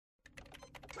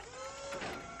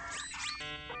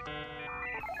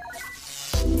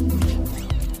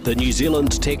The New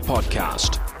Zealand Tech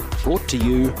Podcast, brought to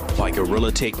you by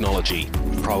Gorilla Technology,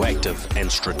 proactive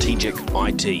and strategic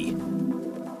IT.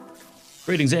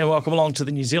 Greetings and welcome along to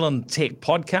the New Zealand Tech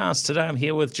Podcast. Today I'm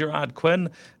here with Gerard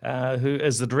Quinn, who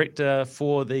is the Director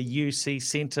for the UC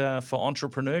Centre for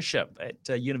Entrepreneurship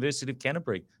at University of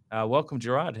Canterbury. Welcome,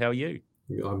 Gerard. How are you?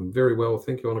 I'm very well,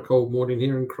 thank you, on a cold morning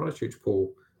here in Christchurch,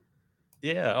 Paul.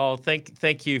 Yeah,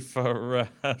 thank you for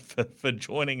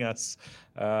joining us.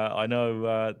 I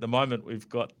know at the moment we've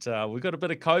got a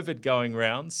bit of COVID going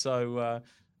around, so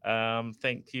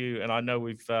thank you. And I know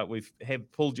we've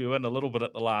pulled you in a little bit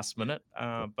at the last minute,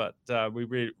 but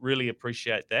we really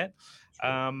appreciate that.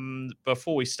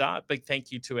 Before we start, big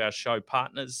thank you to our show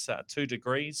partners: 2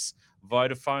 Degrees,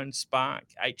 Vodafone, Spark,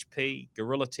 HP,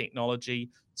 Gorilla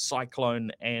Technology,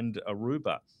 Cyclone, and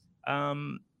Aruba.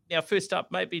 Now, first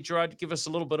up, maybe, Gerard, give us a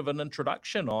little bit of an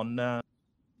introduction on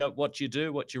what you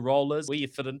do, what your role is, where you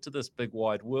fit into this big,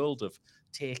 wide world of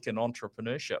tech and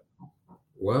entrepreneurship.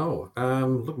 Well,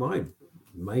 look, my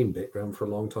main background for a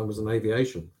long time was in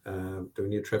aviation,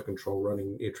 doing air traffic control,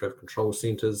 running air traffic control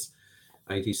centres,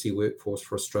 ATC workforce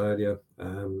for Australia,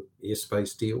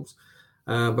 airspace deals.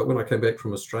 But when I came back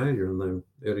from Australia in the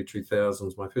early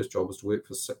 2000s, my first job was to work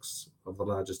for 6 of the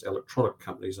largest electronic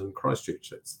companies in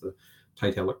Christchurch. That's the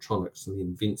Tate Electronics and the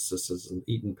Invensys and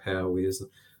Eaton Powerwares, and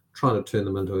trying to turn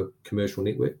them into a commercial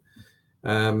network.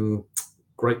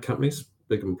 Great companies,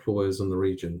 big employers in the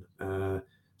region.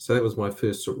 So that was my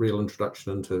first real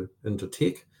introduction into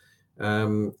tech.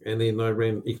 And then I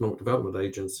ran economic development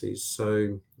agencies.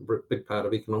 So a big part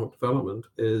of economic development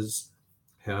is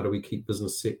how do we keep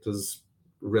business sectors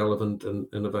relevant and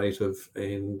innovative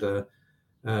and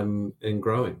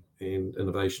growing. And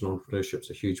innovation entrepreneurship is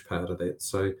a huge part of that.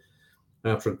 So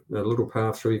after a little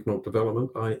path through economic development,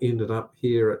 I ended up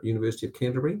here at University of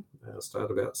Canterbury.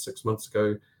 Started about 6 months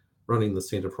ago, running the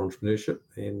Centre for Entrepreneurship,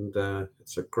 and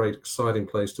it's a great, exciting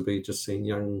place to be. Just seeing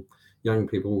young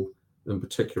people, in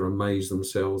particular, amaze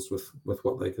themselves with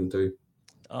what they can do.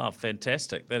 Oh,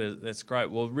 fantastic! That's great.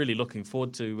 Well, really looking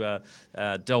forward to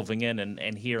delving in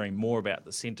and hearing more about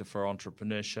the Centre for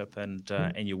Entrepreneurship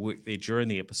and your work there during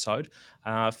the episode.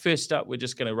 First up, we're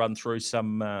just going to run through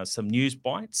some news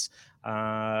bites.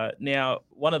 Now,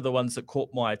 one of the ones that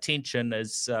caught my attention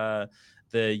is the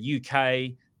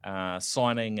UK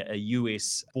signing a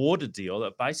US border deal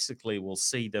that basically will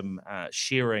see them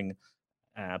sharing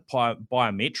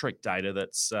biometric data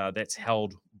that's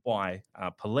held by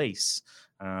police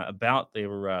about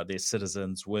their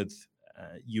citizens with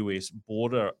US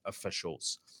border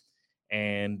officials.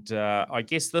 And I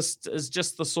guess this is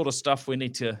just the sort of stuff we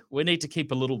need to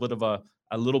keep a little bit of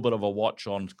a watch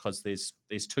on, because there's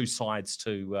 2 sides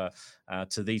to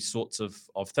these sorts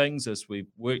of things as we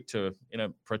work to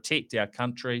protect our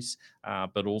countries,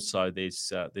 but also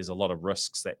there's a lot of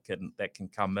risks that can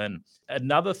come in.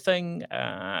 Another thing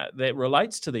that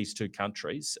relates to these 2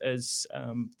 countries is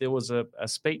there was a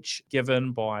speech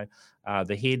given by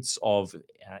the heads of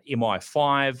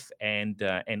MI5 and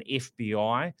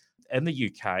FBI in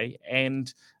the UK,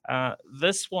 and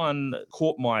this one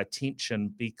caught my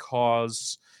attention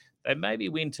because they maybe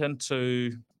went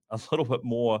into a little bit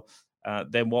more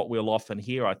than what we'll often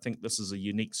hear. I think this is a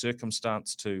unique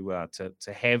circumstance to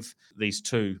have these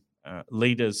 2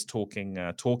 leaders talking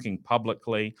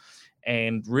publicly,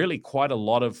 and really quite a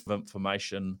lot of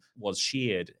information was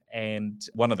shared. And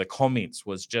one of the comments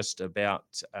was just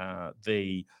about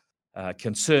the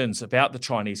concerns about the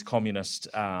Chinese Communist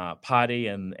Party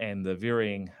and the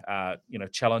varying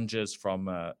challenges from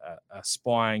a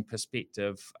spying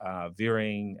perspective,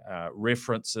 varying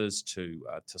references to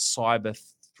cyber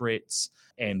threats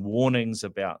and warnings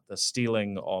about the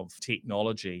stealing of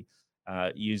technology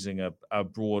using a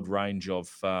broad range of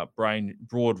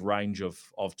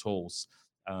tools.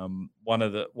 One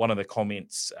of the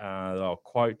comments that I'll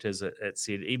quote is it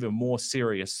said, "Even more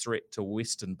serious threat to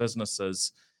Western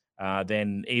businesses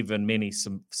than even many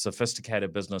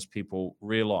sophisticated business people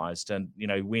realized," and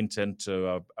went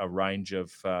into a range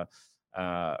of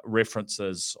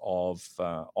references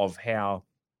of how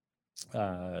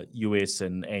US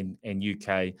and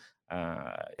UK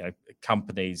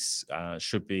companies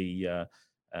should be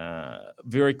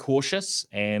very cautious.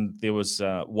 And there was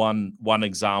one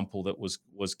example that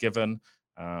was given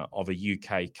of a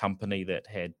UK company that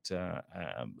had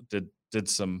did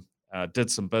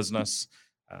some business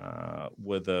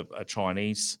with a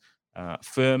Chinese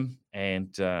firm,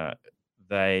 and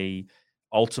they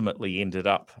ultimately ended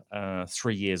up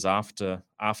 3 years after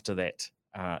that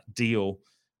deal,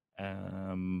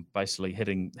 basically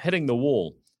hitting the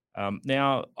wall.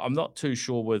 Now, I'm not too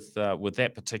sure with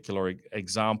that particular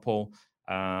example.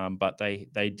 But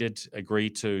they did agree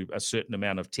to a certain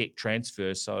amount of tech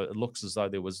transfer, so it looks as though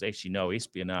there was actually no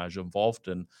espionage involved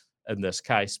in this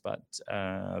case. But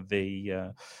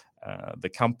the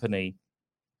company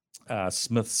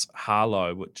Smiths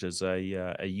Harlow, which is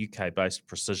a UK-based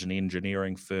precision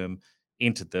engineering firm,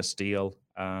 entered this deal,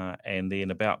 and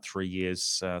then about 3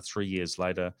 years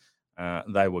later,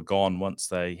 they were gone once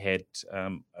they had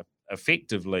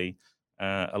effectively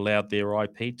allowed their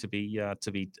IP to be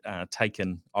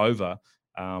taken over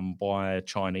by a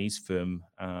Chinese firm,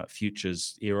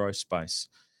 Futures Aerospace.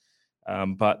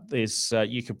 But there's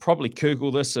you could probably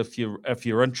Google this if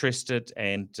you're interested,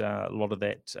 and a lot of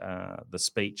that the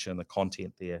speech and the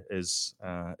content there is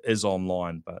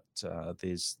online. But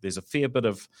there's a fair bit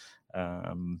of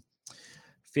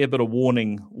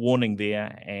warning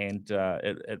there, and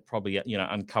it probably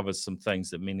uncovers some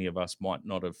things that many of us might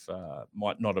not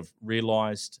have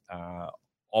realised.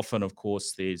 Often, of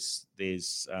course, there's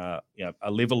a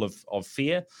level of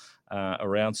fear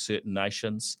around certain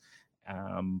nations.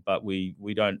 But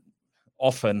we don't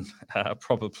often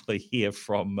probably hear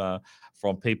from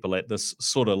people at this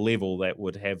sort of level that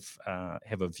would have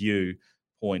a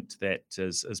viewpoint that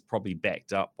is probably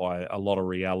backed up by a lot of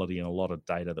reality and a lot of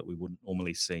data that we wouldn't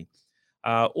normally see.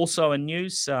 Also in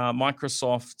news,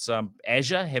 Microsoft's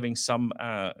Azure having some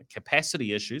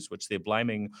capacity issues, which they're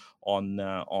blaming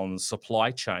on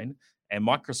supply chain. And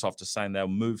Microsoft is saying they'll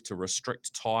move to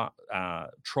restrict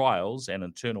trials and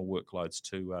internal workloads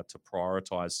to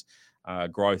prioritize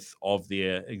growth of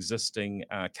their existing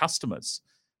customers.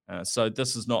 So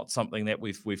this is not something that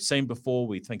we've seen before.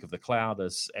 We think of the cloud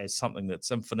as something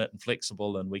that's infinite and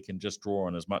flexible, and we can just draw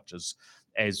on as much as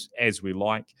we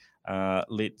like.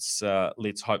 Let's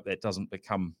hope that doesn't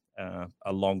become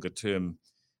a longer term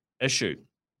issue.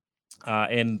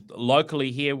 And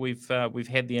locally here, we've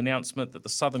had the announcement that the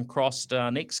Southern Cross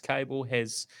Next cable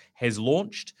has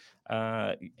launched,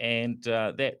 and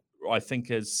that I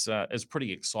think is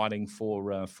pretty exciting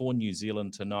for New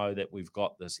Zealand to know that we've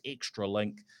got this extra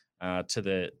link to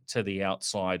the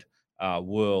outside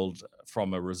world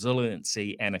from a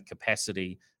resiliency and a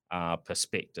capacity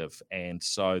perspective. And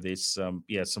so there's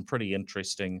some pretty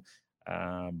interesting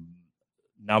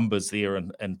numbers there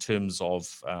in terms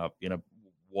of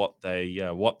what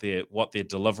they're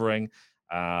delivering.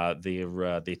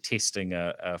 They're testing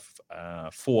a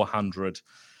 400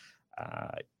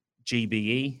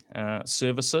 GBE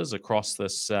services across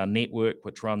this network,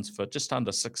 which runs for just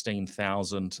under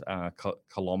 16,000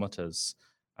 kilometers.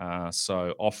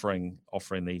 So offering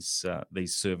these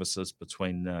services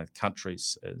between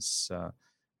countries is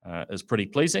pretty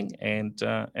pleasing, and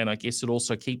I guess it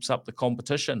also keeps up the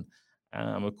competition.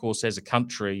 Of course, as a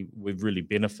country, we've really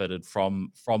benefited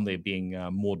from there being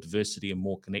more diversity and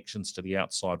more connections to the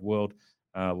outside world,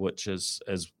 which is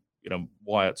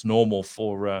why it's normal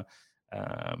for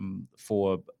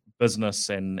business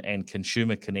and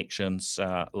consumer connections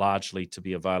largely to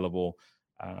be available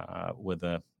with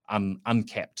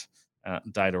uncapped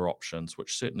data options,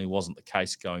 which certainly wasn't the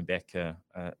case going back a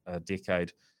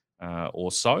decade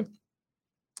or so.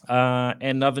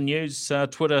 And other news,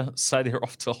 Twitter say they're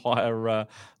off to hire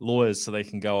lawyers so they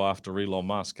can go after Elon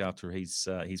Musk after he's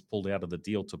pulled out of the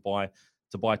deal to buy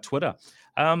Twitter.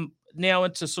 Now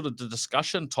into sort of the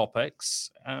discussion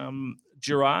topics.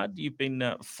 Gerard, you've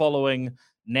been following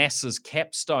NASA's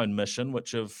Capstone mission,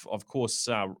 which of course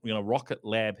Rocket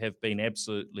Lab have been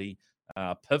absolutely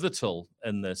pivotal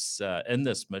in this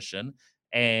mission.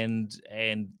 And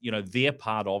they're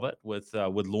part of it with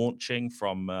launching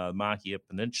from Mahia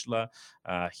Peninsula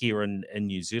here in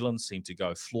New Zealand seemed to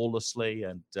go flawlessly,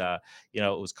 and it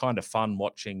was kind of fun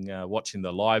watching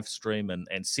the live stream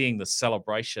and seeing the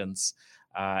celebrations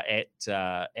at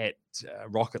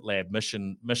Rocket Lab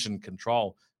mission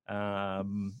control.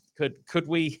 Could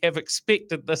we have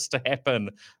expected this to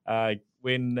happen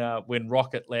when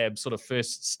Rocket Lab sort of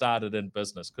first started in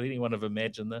business? Could anyone have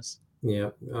imagined this?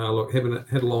 Yeah, look, having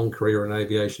had a long career in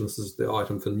aviation, this is the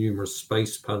item for numerous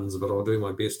space puns, but I'll do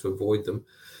my best to avoid them.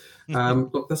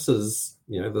 Look, this is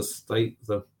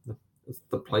the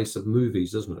place of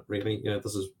movies, isn't it? Really,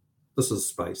 this is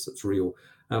space. It's real.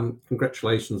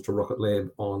 Congratulations to Rocket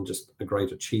Lab on just a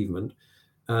great achievement.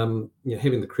 Having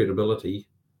the credibility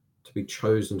to be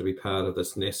chosen to be part of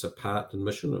this NASA partner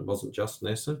mission. It wasn't just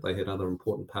NASA; they had other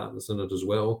important partners in it as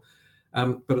well.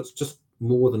 But it's just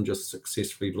more than just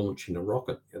successfully launching a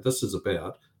rocket. This is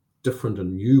about different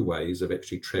and new ways of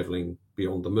actually traveling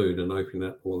beyond the moon and opening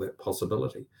up all that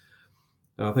possibility.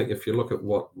 And I think if you look at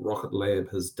what Rocket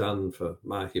Lab has done for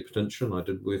Mahia Peninsula, I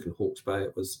did work in Hawke's Bay.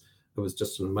 It was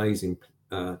just an amazing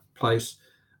place,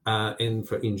 and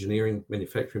for engineering,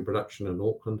 manufacturing, production in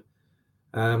Auckland.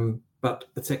 But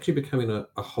it's actually becoming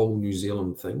a whole New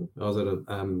Zealand thing. I was at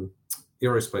a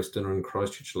aerospace dinner in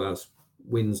Christchurch last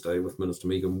Wednesday with Minister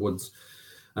Megan Woods.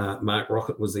 Mark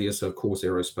Rocket was there, so of course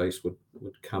aerospace would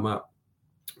come up.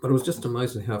 But it was just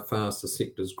amazing how fast the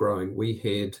sector's growing. We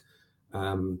had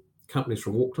companies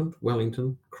from Auckland,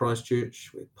 Wellington,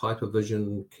 Christchurch, Piper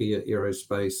Vision, Kia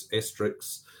Aerospace,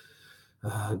 Asterix,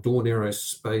 Dawn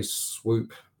Aerospace,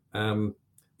 Swoop.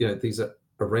 These are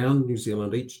around New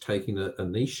Zealand, each taking a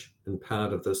niche in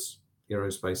part of this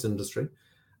aerospace industry.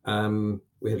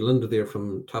 We had Linda there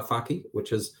from Tawhaki,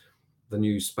 which is the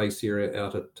new space area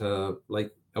out at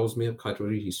Lake Ellesmere,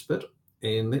 Kaitoriti Spit.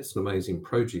 And that's an amazing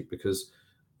project because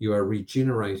you are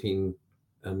regenerating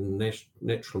a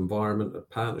natural environment, a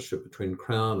partnership between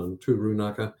Crown and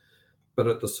Tūrunaka, but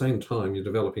at the same time, you're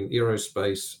developing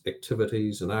aerospace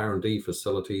activities and R&D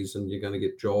facilities, and you're going to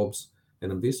get jobs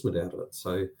and investment out of it.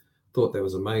 So thought that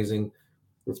was amazing.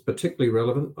 It's particularly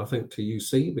relevant, I think, to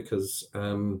UC because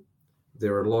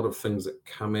there are a lot of things that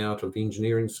come out of the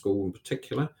engineering school in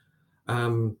particular.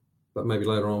 But maybe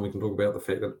later on we can talk about the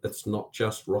fact that it's not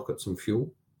just rockets and fuel.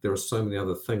 There are so many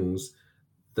other things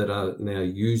that are now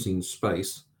using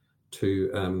space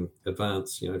to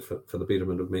advance, for the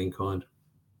betterment of mankind.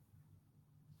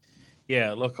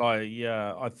 Yeah, look,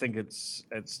 I think it's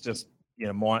just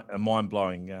a mind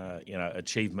blowing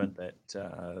achievement that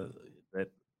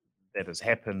has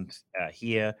happened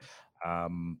here.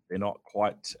 They're not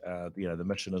quite the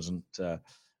mission isn't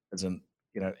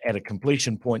at a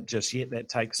completion point just yet. That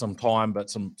takes some time, but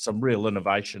some real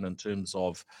innovation in terms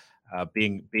of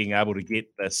being able to get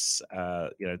this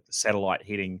satellite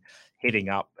heading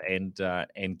up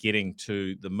and getting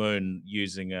to the moon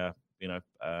using a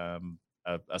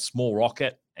small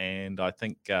rocket. And I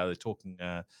think they're talking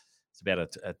it's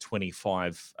about a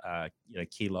 25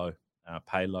 kilo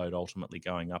payload ultimately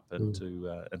going up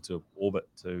into orbit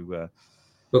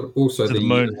but also to the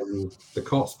moon. The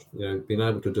cost, being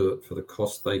able to do it for the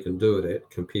cost they can do it at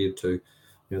compared to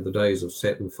the days of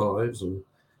Saturn V's, and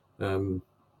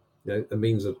it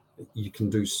means that you can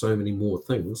do so many more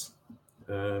things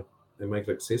and make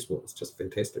it accessible. It's just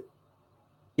fantastic.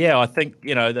 Yeah, I think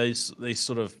these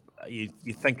sort of you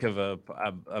think of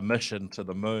a mission to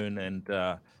the moon and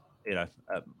a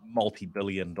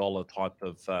multi-billion-dollar type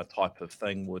of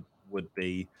thing would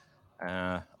be.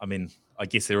 I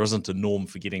guess there isn't a norm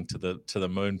for getting to the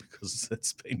moon because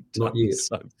it's been done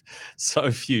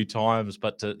so few times.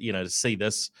 But to see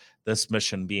this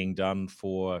mission being done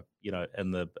for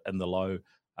in the low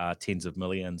tens of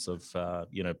millions of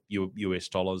US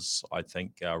dollars, I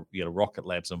think Rocket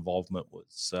Lab's involvement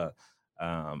was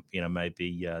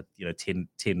maybe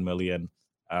 10 million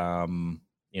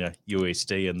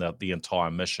USD, and the entire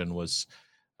mission was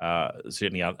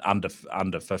certainly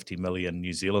under 50 million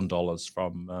New Zealand dollars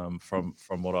from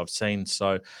what I've seen.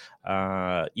 So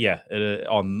on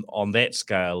that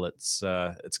scale, it's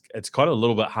kind of a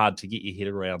little bit hard to get your head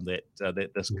around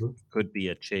that this could be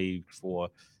achieved for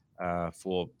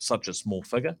such a small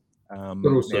figure.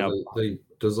 But also the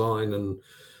design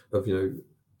of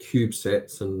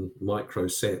CubeSats and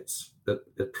microsats,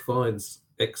 it provides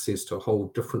access to a whole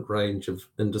different range of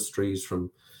industries from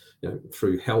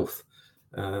through health.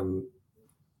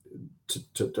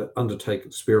 To undertake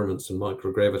experiments in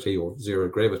microgravity or zero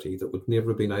gravity that would never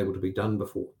have been able to be done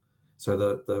before. So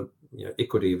the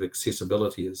equity of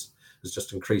accessibility is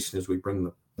just increasing as we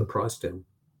bring the price down.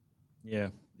 Yeah.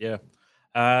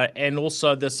 And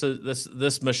also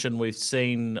this mission, we've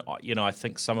seen, I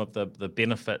think some of the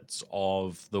benefits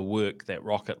of the work that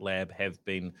Rocket Lab have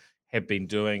been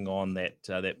doing on that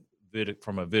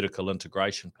from a vertical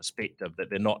integration perspective, that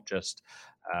they're not just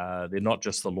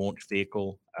the launch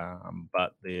vehicle,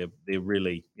 but they're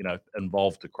really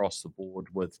involved across the board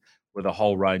with a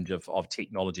whole range of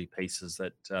technology pieces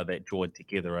that join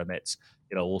together, and that's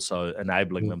also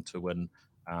enabling them to win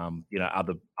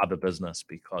other business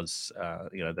because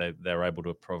they're able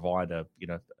to provide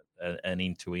an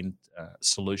end-to-end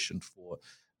solution for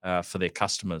their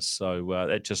customers. So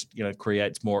it just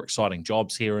creates more exciting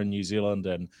jobs here in New Zealand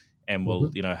and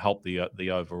will help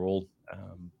the overall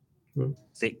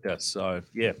sector. So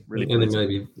really. And there may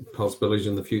be possibilities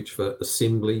in the future for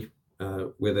assembly,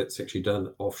 where that's actually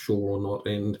done offshore or not,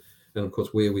 and of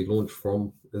course where we launch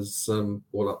from is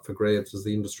all up for grabs as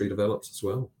the industry develops as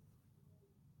well.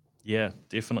 Yeah,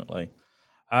 definitely.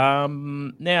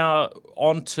 Now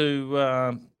onto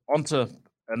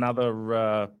another,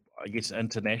 I guess,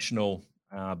 international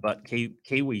but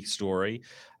Kiwi story.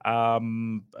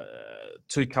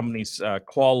 Two companies,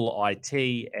 Qual IT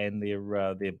and their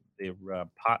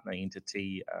partner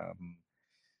entity,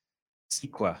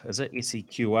 Sequa, is it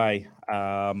SEQA?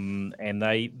 And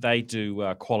they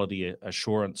do quality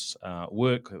assurance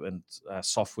work and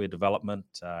software development,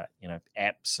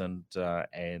 apps and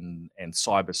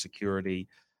cybersecurity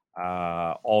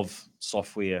of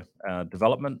software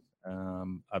development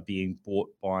are being bought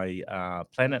by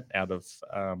Planet out of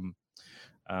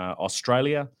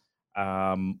Australia,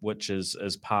 which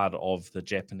is part of the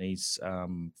Japanese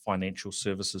financial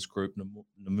services group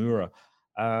Nomura.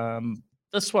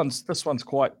 This one's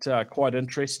quite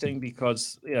interesting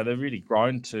because they've really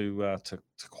grown to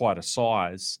quite a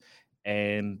size,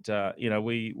 and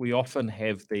we often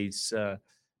have these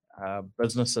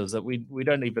businesses that we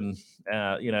don't even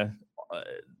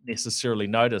necessarily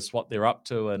notice what they're up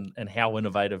to and how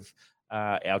innovative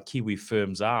our Kiwi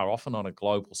firms are, often on a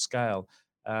global scale.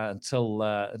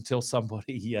 Until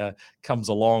somebody comes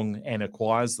along and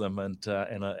acquires them, and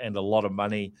a lot of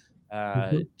money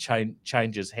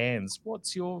changes hands.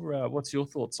 What's your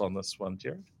thoughts on this one,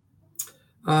 Jared?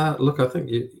 Look, I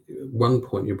think one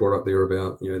point you brought up there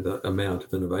about the amount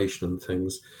of innovation and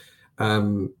things.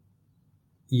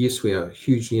 Yes, we are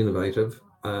hugely innovative.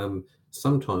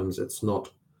 Sometimes it's not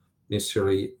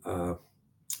necessarily a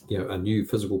new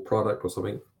physical product or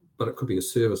something, but it could be a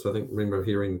service. I remember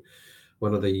hearing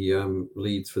one of the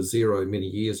leads for Xero many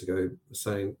years ago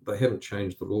saying they haven't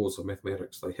changed the laws of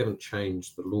mathematics. They haven't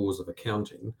changed the laws of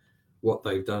accounting. What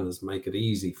they've done is make it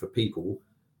easy for people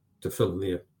to fill in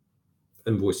their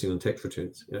invoicing and tax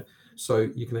returns. So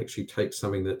you can actually take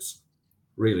something that's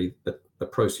really a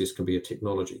process can be a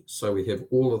technology. So we have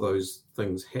all of those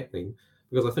things happening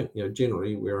because I think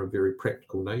generally we're a very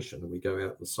practical nation and we go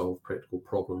out and solve practical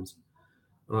problems.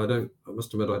 And I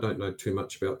must admit, I don't know too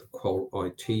much about the Qual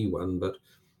IT one, but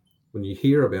when you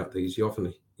hear about these, you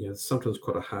often, sometimes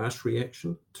quite a harsh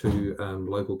reaction to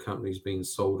local companies being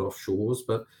sold offshores.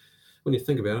 But when you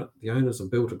think about it, the owners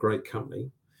have built a great company.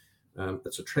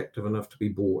 It's attractive enough to be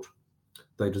bought.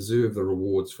 They deserve the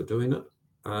rewards for doing it.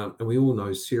 And we all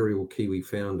know serial Kiwi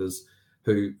founders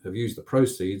who have used the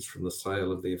proceeds from the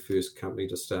sale of their first company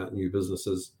to start new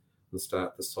businesses and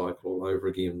start the cycle all over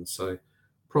again. So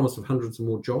promise of hundreds of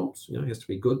more jobs, has to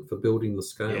be good for building the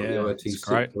scale of the IT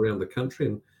sector around the country.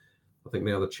 And I think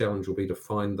now the challenge will be to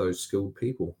find those skilled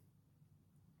people.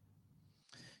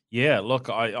 Yeah, look,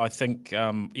 I think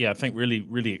I think really,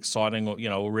 really exciting.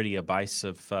 Already a base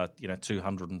of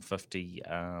 250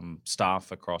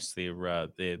 staff across their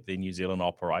New Zealand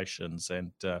operations,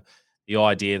 and the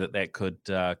idea that could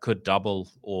double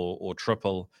or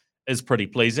triple is pretty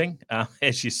pleasing.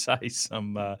 As you say,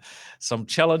 some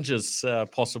challenges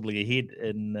possibly ahead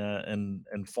in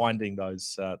finding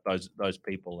those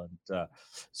people, and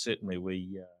certainly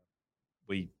we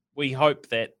hope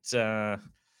that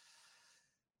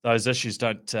those issues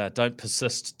don't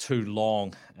persist too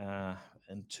long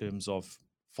in terms of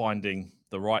finding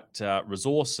the right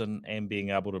resource and being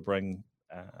able to bring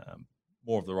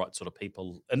more of the right sort of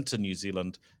people into New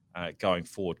Zealand going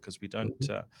forward, because we don't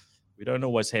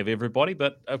always have everybody,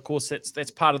 but of course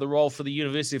that's part of the role for the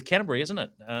University of Canterbury, isn't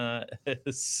it?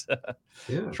 It's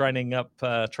training up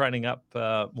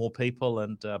more people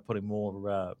and putting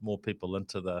more people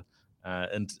into the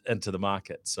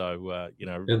market. So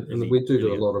and we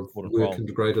do a lot of work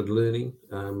integrated learning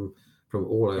from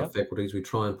all our faculties. We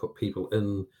try and put people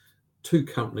in two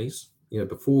companies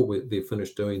before they're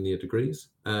finished doing their degrees,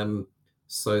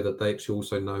 so that they actually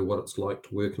also know what it's like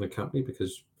to work in a company,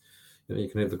 because you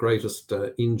can have the greatest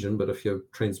engine, but if your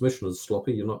transmission is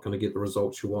sloppy, you're not going to get the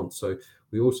results you want. So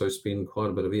we also spend quite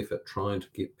a bit of effort trying to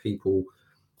get people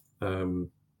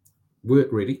work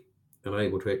ready and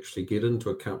able to actually get into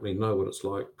a company, know what it's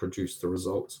like, produce the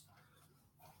results.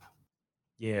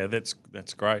 Yeah, that's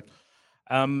great.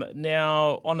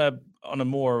 Now, on a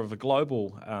more of a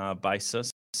global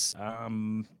basis,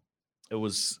 it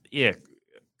was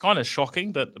kind of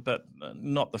shocking, but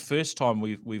not the first time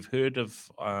we've heard of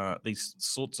these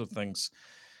sorts of things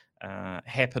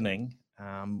happening.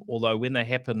 Although when they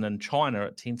happen in China,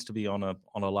 it tends to be on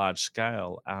a large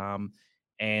scale.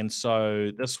 And so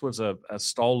this was a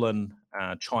stolen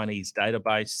Chinese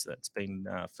database that's been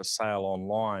for sale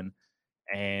online,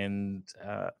 and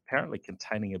apparently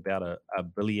containing about a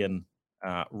billion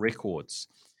records.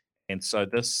 And so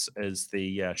this is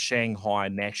the Shanghai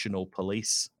National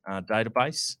Police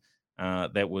database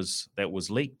that was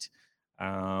leaked,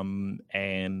 the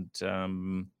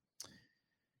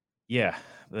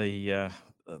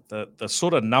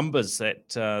sort of numbers that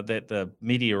the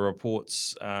media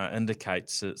reports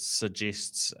indicates, it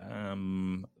suggests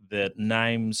that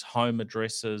names, home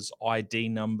addresses, ID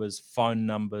numbers, phone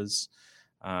numbers,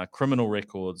 criminal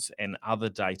records, and other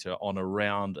data on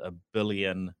around 1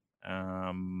 billion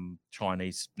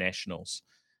Chinese nationals.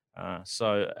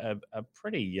 So a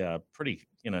pretty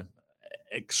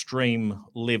extreme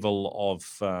level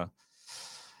of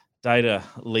data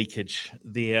leakage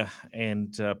there,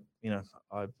 and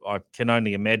I can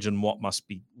only imagine what must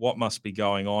be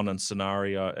going on in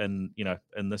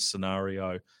this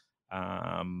scenario,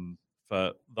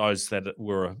 for those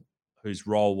whose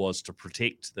role was to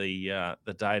protect the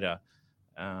data.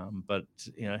 But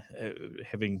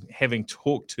having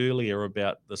talked earlier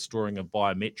about the storing of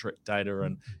biometric data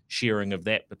and sharing of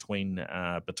that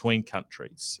between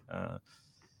countries,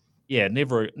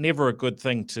 never a good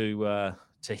thing to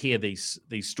hear these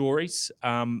stories.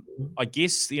 I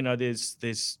guess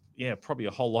there's probably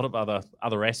a whole lot of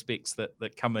other aspects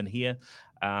that come in here.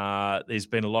 There's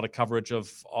been a lot of coverage of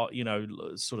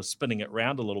sort of spinning it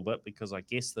around a little bit, because I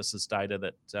guess this is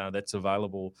data that's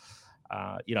available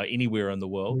anywhere in the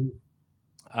world.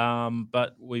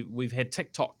 But we've had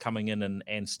TikTok coming in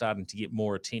and starting to get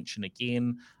more attention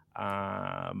again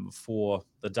for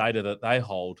the data that they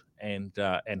hold, and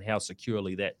how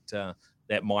securely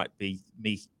that might be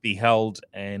held,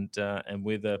 and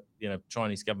whether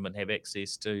Chinese government have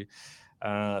access to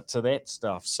that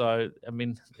stuff. So I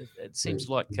mean, it seems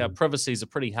like privacy is a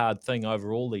pretty hard thing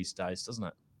overall these days, doesn't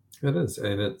it? It is,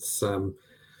 and it's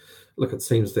look, it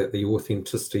seems that the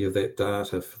authenticity of that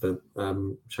data for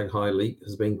the Shanghai leak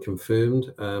has been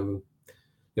confirmed.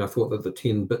 I thought that the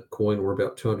 10 Bitcoin, or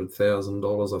about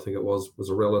 $200,000, I think it was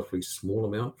a relatively small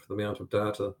amount for the amount of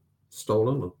data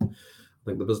stolen. I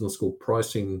think the business school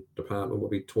pricing department will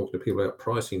be talking to people about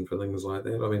pricing for things like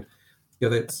that. I mean,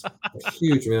 that's a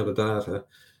huge amount of data.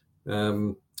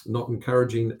 Not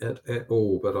encouraging it at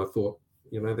all, but I thought,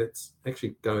 that's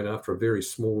actually going after a very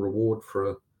small reward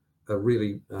for a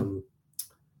really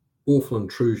awful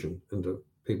intrusion into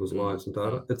people's lives and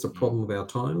data. It's a problem of our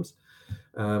times.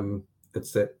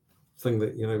 It's that thing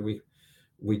that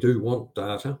we do want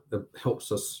data. It helps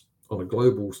us on a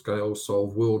global scale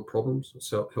solve world problems. It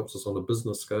helps us on a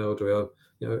business scale to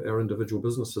our individual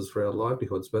businesses for our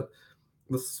livelihoods. But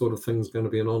this sort of thing is going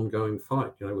to be an ongoing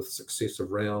fight. With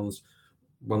successive rounds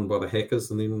won by the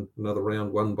hackers, and then another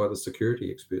round won by the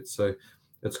security experts. So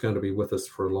it's going to be with us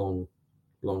for a long,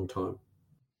 long time.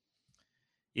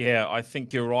 Yeah, I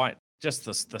think you're right. Just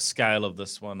the scale of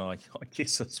this one, I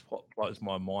guess it's what blows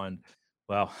my mind.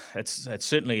 Well, it's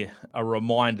certainly a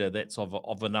reminder that's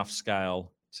of enough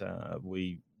scale.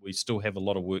 We still have a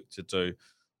lot of work to do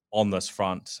on this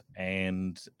front,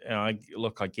 and I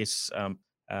guess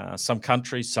some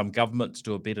countries, some governments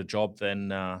do a better job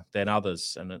than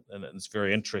others, and it's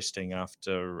very interesting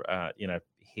after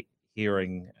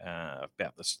hearing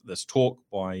about this talk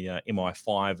by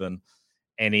MI5 and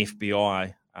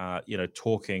FBI.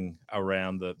 Talking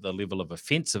around the level of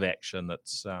offensive action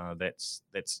that's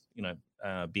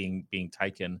being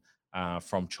taken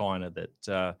from China,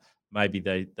 that maybe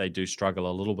they do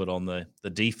struggle a little bit on the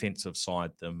defensive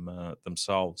side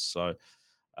themselves. So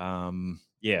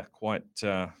quite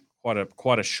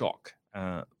a shock,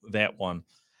 that one.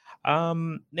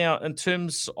 Now, in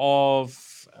terms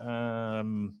of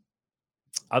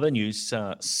other news,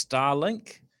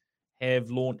 Starlink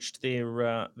have launched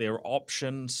their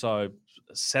option, so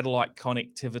satellite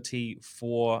connectivity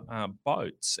for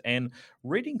boats. And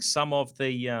reading some of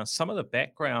the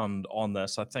background on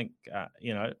this, I think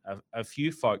a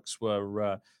few folks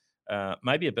were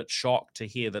maybe a bit shocked to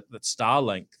hear that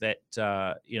Starlink, that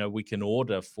we can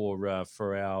order for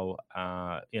our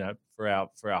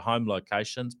home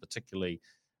locations, particularly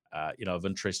of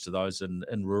interest to those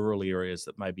in rural areas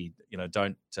that maybe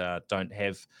don't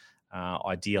have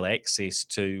ideal access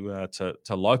to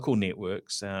local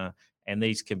networks, and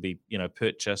these can be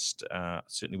purchased.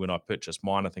 Certainly, when I purchased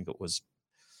mine, I think it was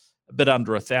a bit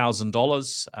under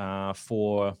 $1,000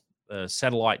 for a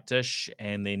satellite dish,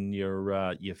 and then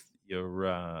your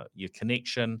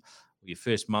connection, your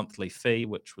first monthly fee,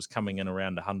 which was coming in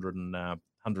around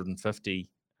 $150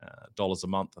 a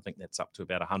month. I think that's up to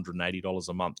about $180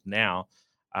 a month now.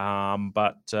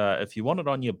 But if you want it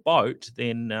on your boat,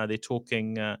 then they're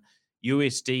talking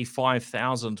USD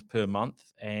 5,000 per month,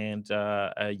 and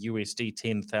a USD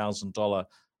 $10,000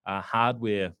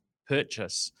 hardware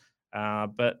purchase.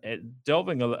 But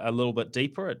delving a little bit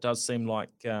deeper, it does seem like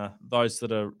those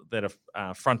that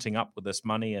are fronting up with this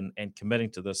money and committing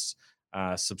to this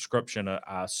subscription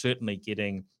are certainly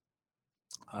getting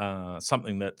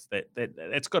something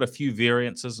that's got a few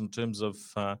variances in terms of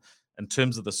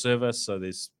the service. So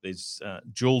there's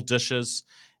dual dishes,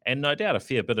 and no doubt a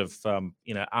fair bit of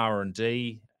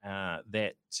R&D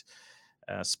that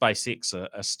SpaceX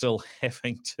are still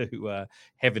having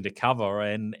to cover,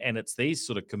 and it's these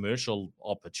sort of commercial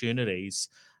opportunities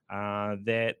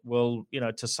that will,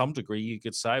 to some degree, you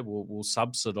could say, will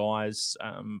subsidise,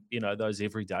 those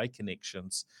everyday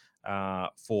connections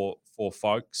for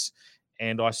folks.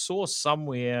 And I saw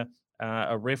somewhere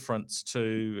a reference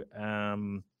to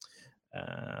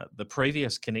the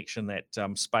previous connection that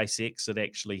SpaceX had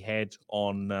actually had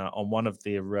on one of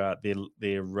their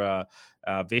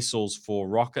vessels for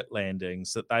rocket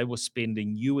landings, that they were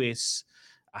spending US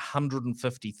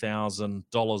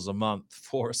 $150,000 a month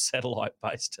for a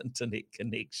satellite-based internet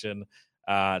connection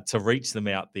to reach them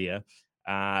out there.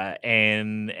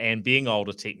 And being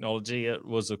older technology, it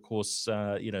was, of course,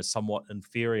 somewhat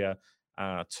inferior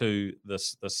to the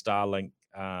Starlink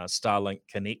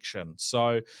connection.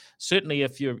 So certainly,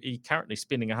 if you're currently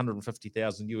spending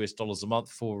 $150,000 a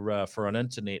month for an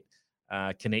internet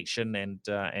connection, and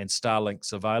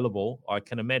Starlink's available, I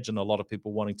can imagine a lot of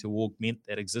people wanting to augment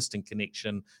that existing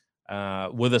connection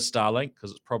with a Starlink, because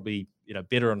it's probably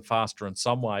better and faster in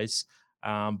some ways.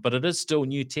 But it is still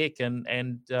new tech, and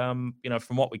from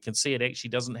what we can see, it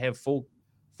actually doesn't have full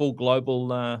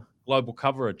global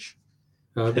coverage.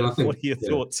 But I think, what are your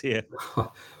thoughts here?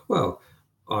 Well,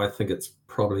 I think it's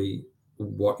probably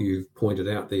what you've pointed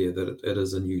out there, that it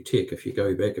is a new tech. If you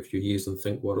go back a few years and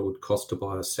think what it would cost to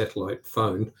buy a satellite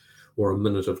phone or a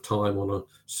minute of time on a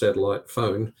satellite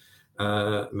phone,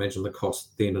 imagine the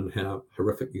cost then and how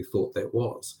horrific you thought that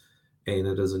was. And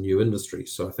it is a new industry.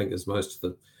 So I think, as most of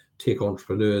the tech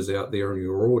entrepreneurs out there in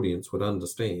your audience would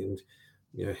understand,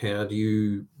 how do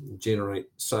you generate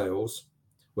sales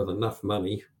with enough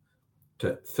money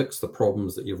to fix the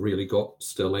problems that you've really got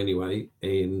still anyway,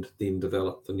 and then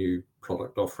develop the new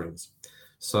product offerings.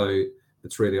 So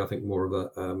it's really, I think, more of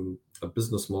a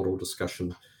business model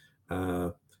discussion.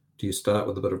 Do you start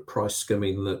with a bit of price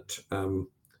skimming that,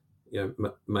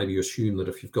 maybe you assume that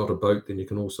if you've got a boat, then you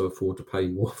can also afford to pay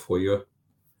more for your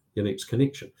next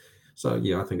connection. So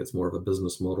yeah, I think it's more of a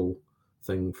business model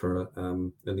thing for,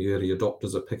 and the early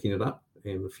adopters are picking it up.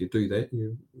 And if you do that,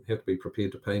 you have to be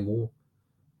prepared to pay more.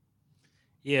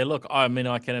 Yeah, look, I mean,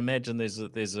 I can imagine there's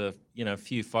a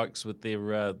few folks with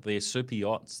their super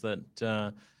yachts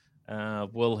that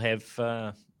will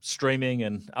have streaming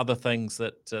and other things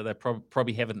that they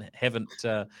probably haven't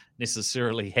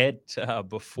necessarily had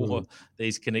before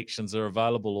these connections are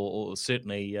available, or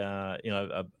certainly a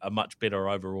much better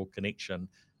overall connection.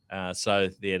 So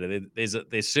yeah,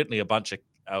 there's certainly a bunch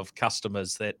of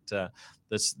customers that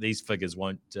these figures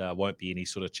won't be any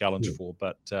sort of challenge for.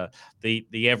 But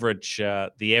the average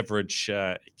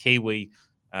Kiwi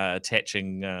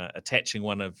attaching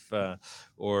one of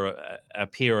or a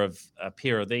pair of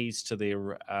these to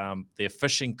their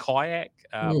fishing kayak,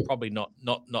 probably not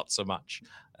so much.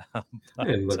 But,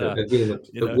 and look, again,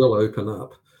 it will open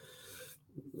up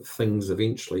things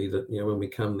eventually that, when we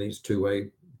come these two-way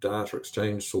data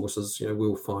exchange sources,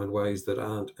 we'll find ways that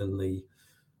aren't in the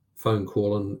phone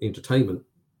call and entertainment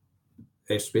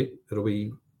aspect. It'll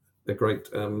be a great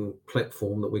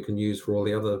platform that we can use for all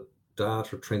the other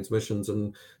data transmissions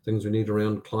and things we need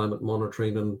around climate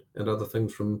monitoring and other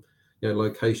things from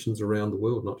locations around the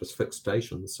world, not just fixed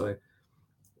stations. So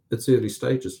it's early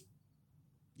stages.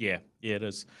 Yeah, it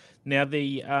is. Now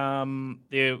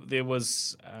there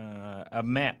was a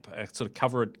map, a sort of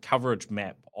coverage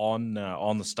map on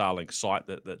the Starlink site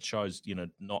that shows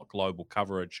not global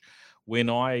coverage.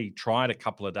 When I tried a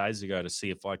couple of days ago to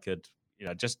see if I could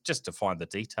just to find the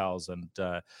details, and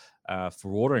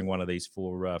for ordering one of these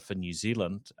for New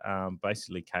Zealand,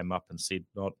 basically came up and said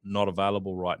not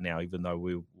available right now, even though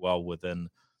we're well within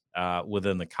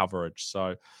the coverage.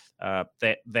 So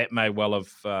that may well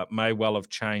have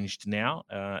changed now.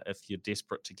 If you're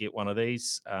desperate to get one of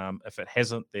these, if it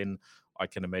hasn't, then I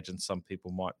can imagine some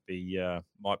people might be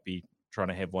trying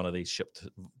to have one of these shipped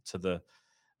to the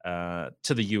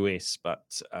US.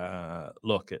 But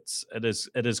look, it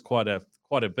is quite a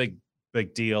big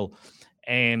deal.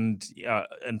 And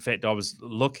in fact, I was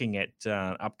looking at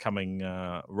upcoming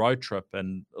road trip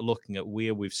and looking at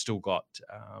where we've still got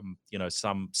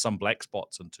some black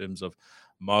spots in terms of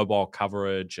mobile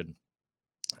coverage and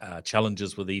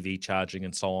challenges with EV charging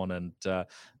and so on, and the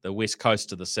west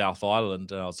coast of the South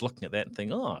Island. I was looking at that and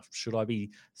thinking, should I be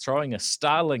throwing a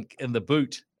Starlink in the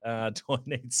boot? Do I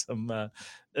need some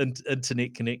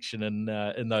internet connection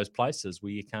in those places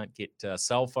where you can't get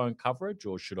cell phone coverage,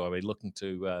 or should I be looking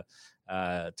to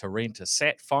rent a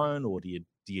sat phone, or do you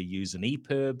use an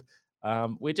EPIRB?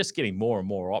 We're just getting more and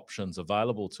more options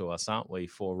available to us, aren't we,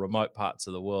 for remote parts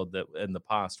of the world that in the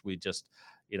past we just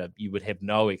you would have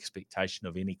no expectation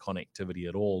of any connectivity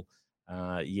at all.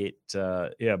 Yet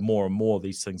more and more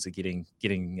these things are getting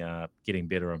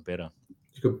better and better.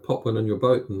 You could pop one in your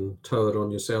boat and tow it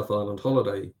on your South Island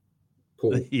holiday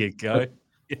Paul. There you go.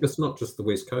 It's not just the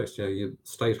West Coast. Your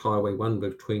State Highway 1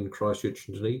 between Christchurch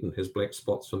and Dunedin has black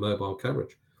spots for mobile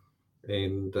coverage.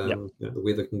 And the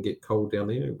weather can get cold down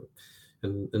there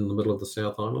in the middle of the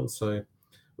South Island. So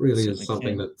really is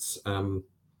something that's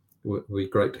would be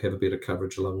great to have a better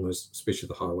coverage along those, especially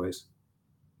the highways.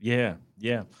 Yeah.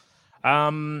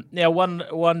 Now,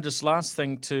 one just last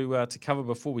thing to cover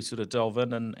before we sort of delve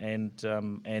in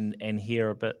and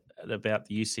hear a bit about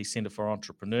the UC Centre for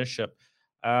Entrepreneurship.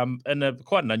 In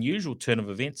quite an unusual turn of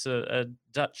events, a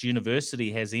Dutch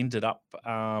university has ended up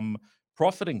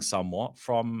profiting somewhat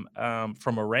from a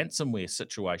ransomware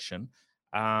situation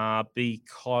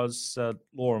because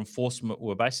law enforcement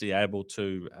were basically able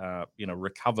to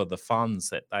recover the funds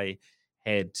that they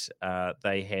had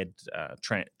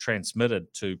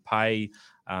transmitted to pay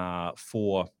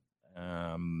for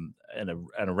in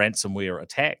a ransomware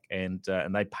attack, and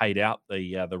they paid out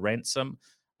the ransom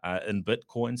in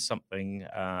Bitcoin, something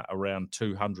around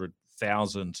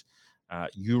 200,000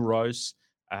 euros.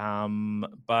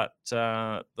 But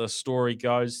the story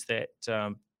goes that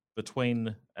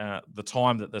between the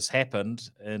time that this happened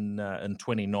in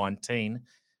 2019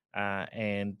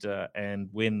 and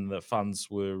when the funds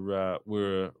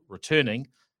were returning,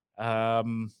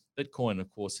 Bitcoin,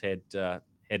 of course, had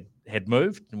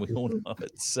moved, and we all know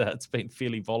it's been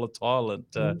fairly volatile, and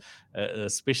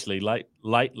especially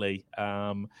lately.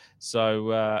 Apparently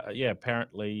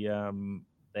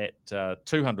that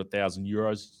 200,000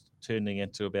 euros turning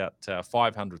into about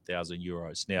 500,000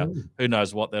 euros. Now, who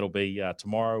knows what that'll be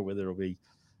tomorrow, whether it'll be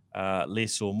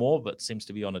less or more, but seems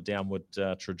to be on a downward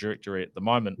trajectory at the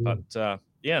moment. But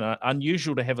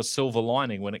unusual to have a silver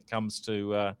lining when it comes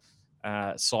to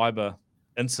cyber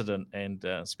incident, and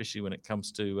especially when it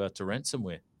comes to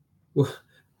ransomware. Well,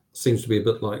 seems to be a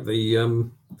bit like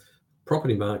the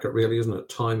property market, really, isn't it?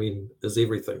 Timing is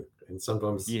everything, and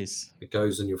sometimes it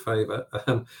goes in your favour.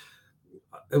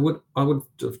 I would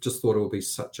have just thought it would be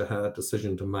such a hard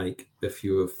decision to make if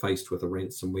you were faced with a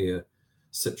ransomware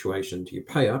situation. Do you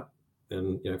pay up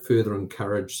and further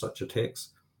encourage such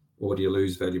attacks, or do you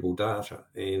lose valuable data?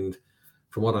 And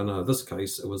from what I know of this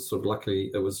case, it was sort of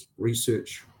luckily it was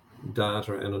research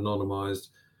data and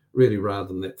anonymized, really, rather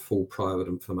than that full private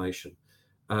information.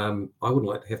 I wouldn't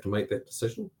like to have to make that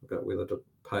decision about whether to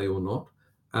pay or not.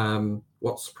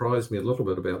 What surprised me a little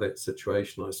bit about that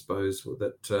situation, I suppose,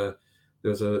 that there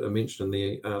was a mention in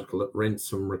the article that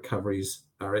ransom recoveries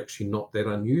are actually not that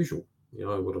unusual.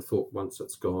 I would have thought once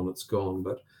it's gone, it's gone.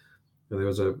 But there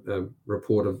was a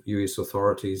report of US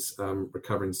authorities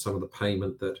recovering some of the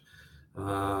payment that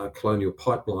Colonial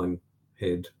Pipeline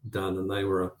had done, and they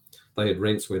had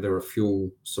ransomware. They were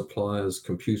fuel suppliers'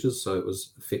 computers, so it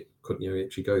was couldn't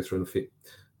actually go through an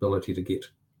ability to get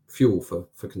fuel for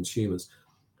consumers.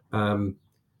 And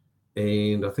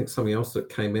I think something else that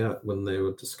came out when they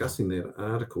were discussing that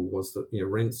article was that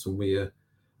ransomware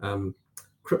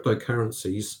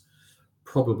cryptocurrencies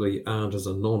probably aren't as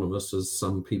anonymous as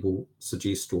some people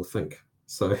suggest or think.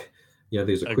 So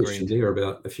there's a question there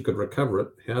about if you could recover it,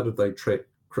 how did they track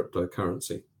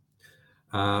cryptocurrency?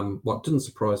 What didn't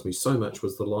surprise me so much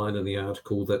was the line in the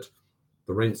article that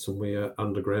the ransomware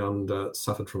underground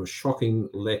suffered from a shocking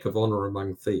lack of honor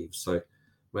among thieves. So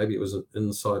maybe it was an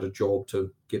insider job to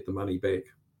get the money back.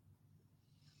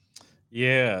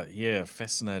 Yeah,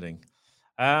 fascinating.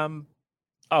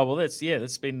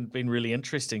 That's been really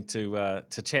interesting to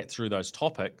chat through those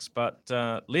topics. But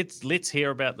let's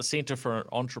hear about the Centre for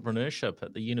Entrepreneurship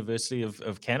at the University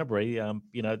of Canterbury.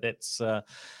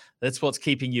 That's what's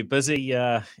keeping you busy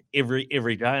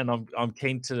every day, and I'm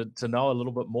keen to know a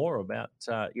little bit more about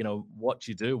what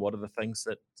you do. What are the things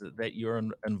that you're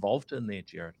involved in there,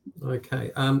 Jared?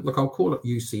 Okay, look, I'll call it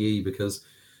UCE because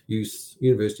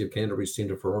University of Canterbury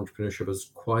Centre for Entrepreneurship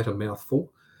is quite a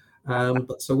mouthful.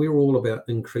 But so we're all about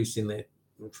increasing that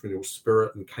entrepreneurial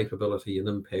spirit and capability and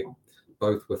impact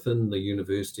both within the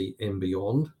university and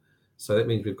beyond. So that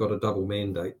means we've got a double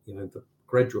mandate. The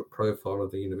graduate profile of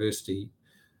the university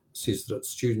says that its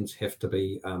students have to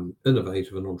be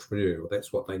innovative and entrepreneurial.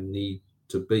 That's what they need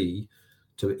to be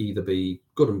to either be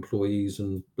good employees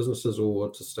in businesses or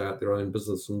to start their own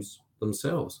businesses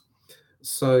themselves.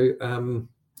 So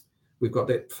we've got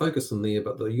that focus in there,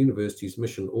 but the university's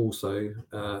mission also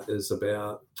is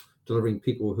about delivering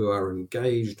people who are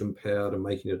engaged, empowered, and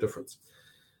making a difference.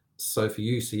 So for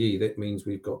UCE, that means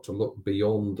we've got to look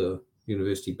beyond the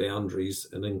university boundaries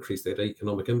and increase that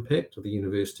economic impact of the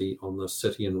university on the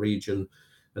city and region,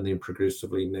 and then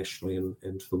progressively nationally and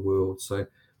to the world. So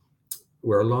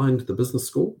we're aligned to the business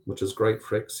school, which is great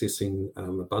for accessing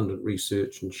abundant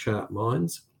research and sharp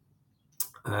minds.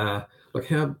 How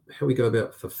we go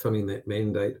about fulfilling that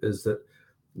mandate is that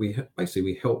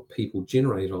we help people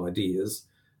generate ideas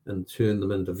and turn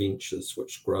them into ventures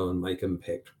which grow and make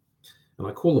impact. And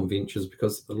I call them ventures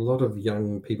because a lot of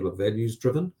young people are values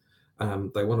driven.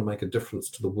 They want to make a difference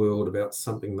to the world about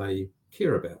something they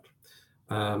care about.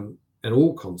 And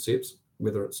all concepts,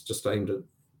 whether it's just aimed at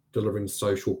delivering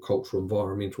social, cultural,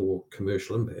 environmental, or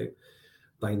commercial impact,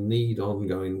 they need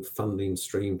ongoing funding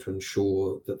stream to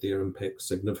ensure that their impact's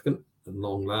significant and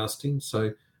long-lasting.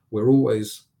 So we're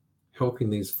always helping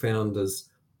these founders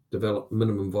develop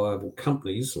minimum viable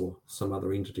companies or some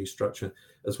other entity structure,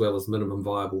 as well as minimum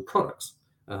viable products,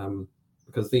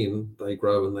 because then they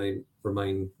grow and they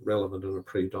remain relevant in a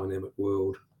pretty dynamic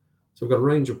world. So we've got a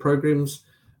range of programs,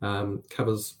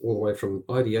 covers all the way from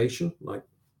ideation, like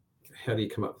how do you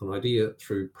come up with an idea,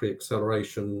 through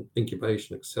pre-acceleration,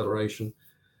 incubation, acceleration.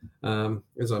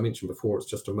 As I mentioned before, it's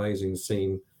just amazing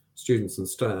seeing students and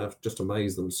staff just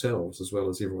amaze themselves as well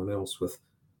as everyone else with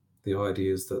the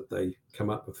ideas that they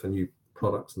come up with for new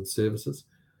products and services.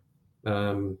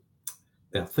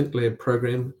 Our Think Lab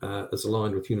program is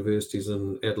aligned with universities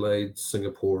in Adelaide,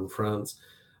 Singapore and France.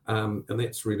 And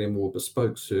that's really a more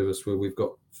bespoke service where we've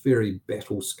got very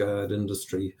battle-scarred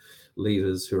industry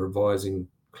leaders who are advising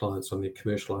clients on their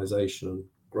commercialisation and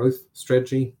growth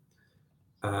strategy.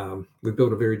 We've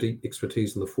built a very deep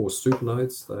expertise in the 4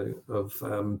 supernodes of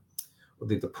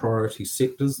the priority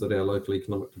sectors that our local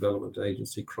economic development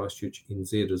agency, Christchurch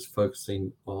NZ, is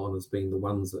focusing on as being the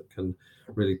ones that can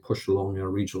really push along our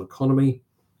regional economy.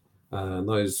 And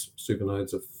those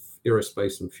supernodes are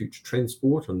aerospace and future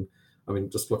transport. And I mean,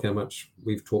 just look how much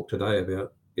we've talked today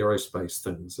about aerospace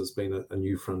things. Has been a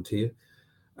new frontier.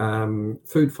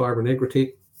 Food, fibre and agri-tech,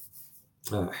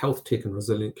 health tech and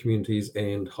resilient communities,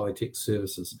 and high-tech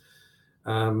services.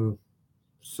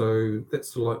 So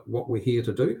that's like what we're here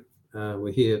to do.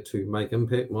 We're here to make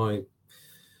impact. My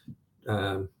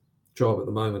job at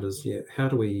the moment is, how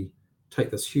do we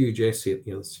take this huge asset,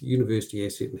 this university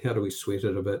asset, and how do we sweat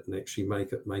it a bit and actually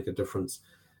make a difference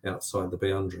outside the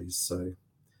boundaries? So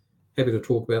happy to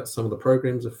talk about some of the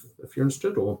programs if you're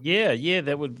interested. Or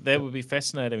that would be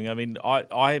fascinating. I mean,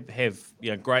 I have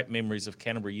great memories of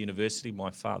Canterbury University.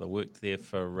 My father worked there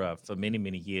for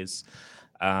many years,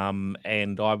 and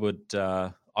I would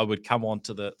come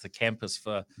onto the campus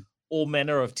for all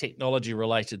manner of technology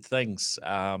related things.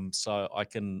 So I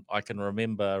can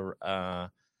remember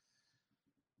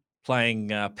playing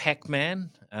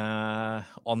Pac-Man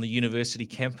on the university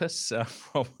campus,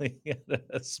 probably in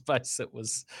a space that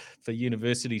was for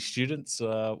university students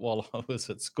while I was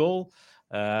at school,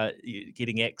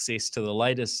 getting access to the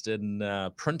latest in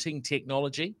printing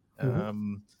technology.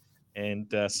 And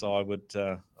so I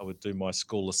would do my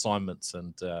school assignments,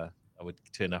 and I would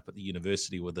turn up at the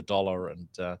university with $1,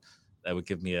 and they would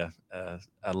give me a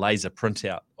laser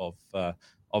printout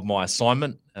of my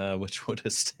assignment, which would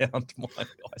astound my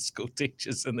high school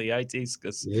teachers in the 80s,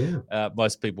 because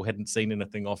most people hadn't seen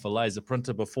anything off a laser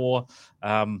printer before.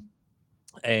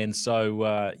 And so,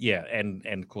 and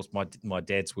of course, my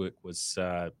dad's work was,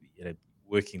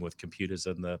 working with computers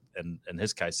in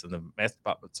his case in the math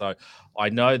department. So I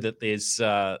know that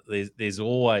there's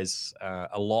always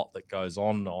a lot that goes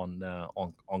on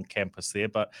campus there.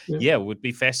 But it would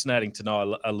be fascinating to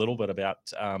know a little bit about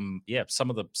some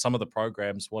of the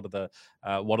programs. What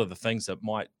are the things that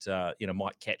might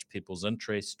catch people's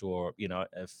interest, or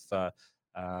if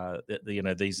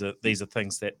these are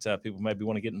things that people maybe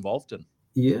want to get involved in.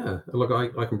 Yeah, look,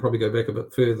 I can probably go back a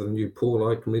bit further than you,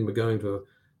 Paul. I can remember going to a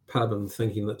pub and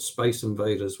thinking that Space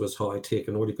Invaders was high tech,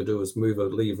 and all you could do was move a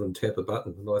lever and tap a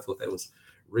button, and I thought that was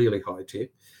really high tech.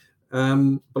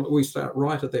 But we start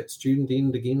right at that student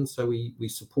end again, so we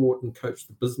support and coach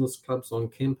the business clubs on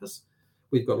campus.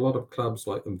 We've got a lot of clubs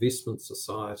like Investment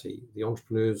Society, the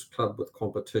Entrepreneurs Club with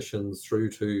competitions,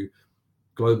 through to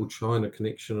Global China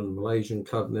Connection and Malaysian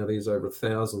Club. Now there's over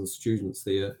 1,000 students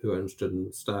there who are interested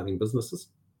in starting businesses.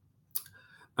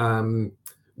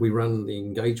 We run the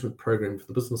engagement program for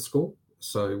the business school.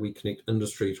 So we connect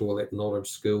industry to all that knowledge,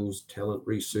 skills, talent,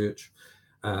 research,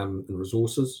 and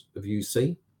resources of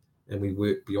UC. And we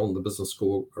work beyond the business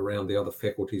school around the other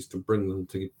faculties to bring them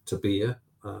to bear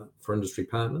for industry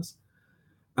partners.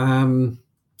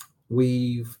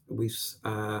 We've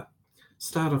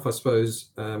start off, I suppose,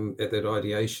 at that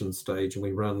ideation stage, and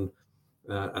we run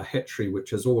a hatchery,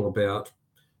 which is all about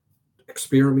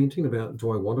experimenting about,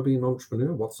 do I want to be an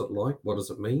entrepreneur? What's it like? What does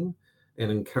it mean? And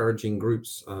encouraging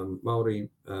groups, Māori,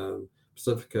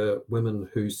 Pacifica women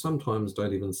who sometimes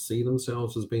don't even see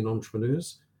themselves as being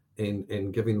entrepreneurs,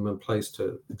 and giving them a place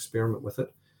to experiment with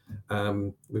it.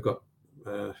 We've got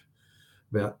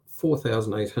about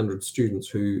 4,800 students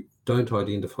who don't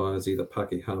identify as either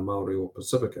Pākehā, Māori or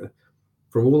Pacifica,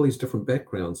 from all these different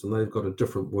backgrounds, and they've got a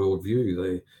different worldview.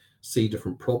 They see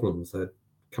different problems. They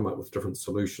come up with different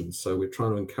solutions. So we're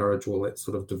trying to encourage all that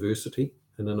sort of diversity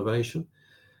and innovation.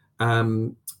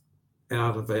 Out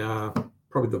of our,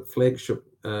 probably the flagship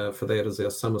for that is our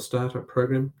summer startup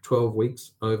program, 12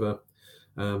 weeks over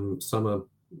summer,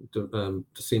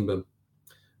 December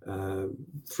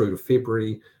through to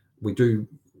February. We do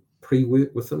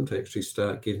pre-work with them to actually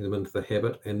start getting them into the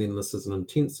habit, and then this is an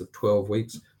intensive 12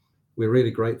 weeks. We're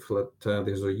really grateful that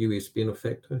there's a US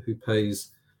benefactor who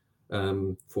pays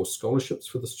for scholarships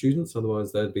for the students.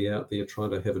 Otherwise, they'd be out there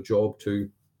trying to have a job to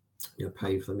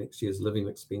pay for the next year's living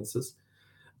expenses.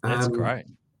 That's great.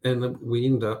 And we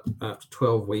end up, after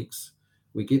 12 weeks,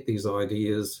 we get these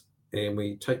ideas and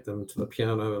we take them to the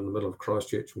piano in the middle of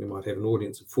Christchurch. We might have an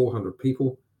audience of 400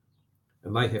 people,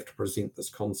 and they have to present this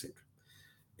concept.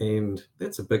 And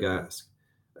that's a big ask.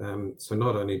 So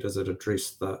not only does it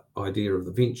address the idea of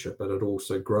the venture, but it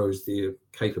also grows their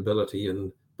capability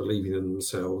in believing in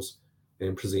themselves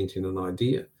and presenting an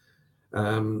idea.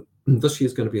 This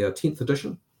year's going to be our 10th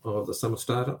edition of the Summer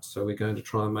Startup. So we're going to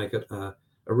try and make it a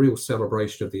real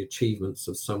celebration of the achievements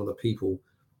of some of the people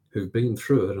who've been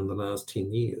through it in the last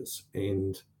 10 years.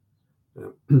 And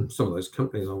some of those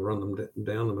companies, I'll run them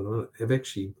down in a minute, have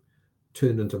actually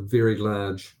turned into very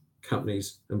large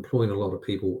companies, employing a lot of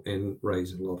people and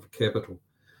raising a lot of capital.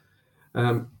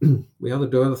 We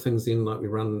do other things then, like we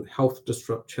run health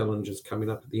disrupt challenges coming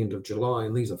up at the end of July,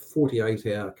 and these are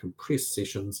 48-hour compressed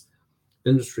sessions.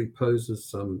 Industry poses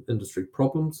some industry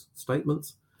problems,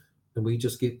 statements, and we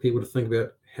just get people to think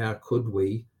about how could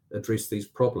we address these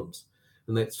problems.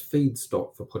 And that's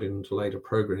feedstock for putting into later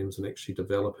programs and actually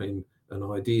developing an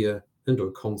idea into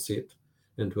a concept,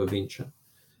 into a venture.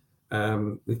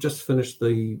 We've just finished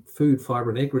the Food, Fibre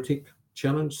and Agritech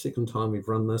Challenge, second time we've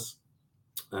run this.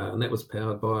 And that was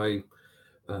powered by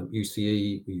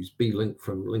UCE. We used B-Link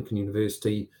from Lincoln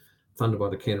University, funded by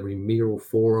the Canterbury Mayoral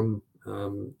Forum,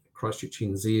 Christchurch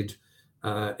NZ,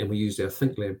 and we used our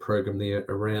ThinkLab program there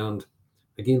around,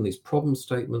 again, these problem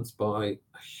statements by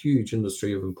a huge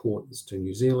industry of importance to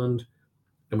New Zealand.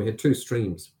 And we had two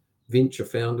streams, venture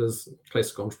founders,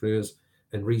 classic entrepreneurs,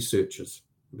 and researchers,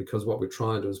 because what we're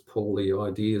trying to do is pull the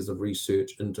ideas of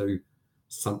research into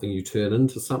something you turn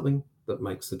into something that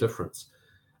makes a difference.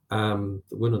 The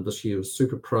winner this year was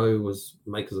Super Pro, was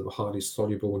makers of a highly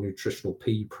soluble and nutritional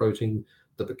pea protein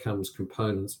that becomes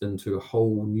components into a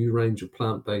whole new range of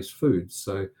plant-based foods.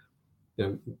 So,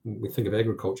 when we think of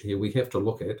agriculture here, we have to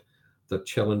look at the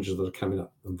challenges that are coming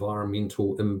up,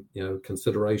 environmental,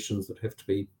 considerations that have to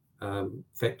be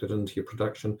factored into your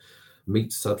production,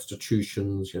 meat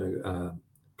substitutions,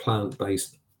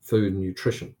 plant-based food and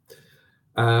nutrition.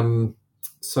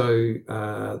 So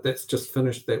that's just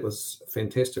finished. That was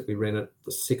fantastic. We ran it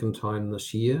the second time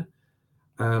this year.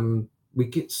 We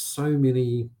get so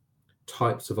many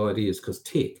types of ideas because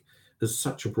tech is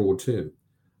such a broad term.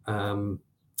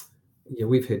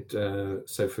 We've had,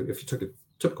 if you took a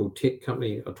typical tech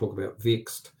company, I talk about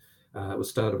Vext. It was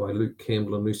started by Luke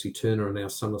Campbell and Lucy Turner in our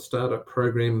summer startup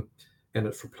program, and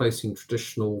it's replacing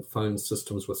traditional phone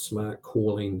systems with smart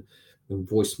calling and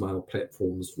voicemail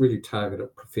platforms, really targeted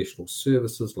at professional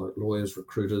services like lawyers,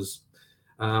 recruiters.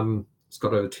 It's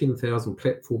got over 10,000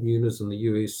 platform users in the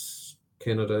US,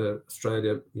 Canada,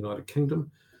 Australia, United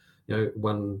Kingdom.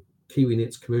 Won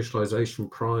KiwiNet's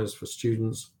commercialization prize for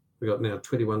students. We've got now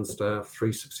 21 staff,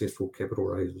 3 successful capital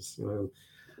raises.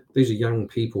 These are young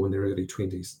people in their early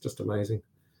 20s, just amazing.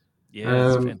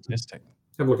 Yeah, it's fantastic.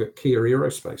 Have a look at Kia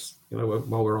Aerospace.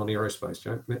 While we're on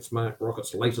aerospace, that's Mark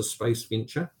Rocket's latest space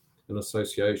venture in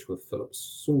association with Philip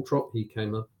Saltrop. He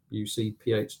came up, UC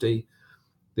PhD.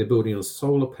 They're building a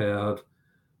solar-powered,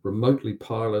 remotely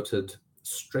piloted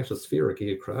stratospheric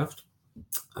aircraft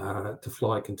to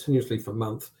fly continuously for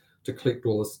months to collect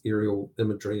all this aerial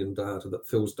imagery and data that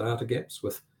fills data gaps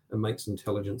and makes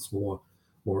intelligence more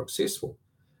accessible.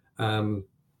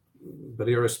 But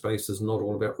aerospace is not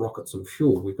all about rockets and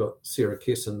fuel. We've got Sarah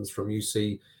Kessins from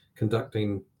UC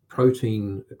conducting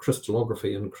protein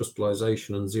crystallography and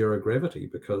crystallization in zero gravity,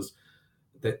 because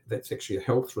that's actually a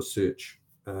health research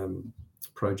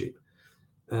project.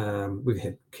 We've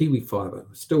had Kiwi Fibre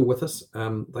still with us.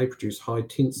 They produce high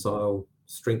tensile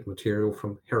strength material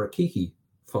from harakeke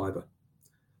fibre.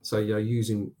 So you're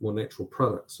using more natural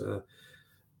products.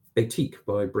 Etique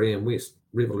by Brian West,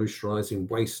 revolutionising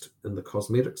waste in the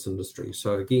cosmetics industry.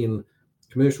 So again,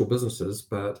 commercial businesses,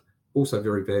 but also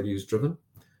very values driven.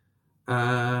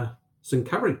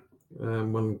 Zincurry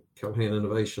won Calhan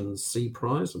Innovations C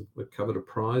Prize, and we've covered a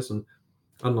prize. And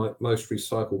unlike most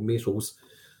recycled metals,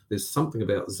 there's something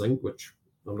about zinc, which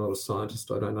I'm not a scientist,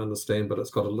 I don't understand, but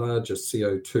it's got a larger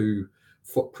CO2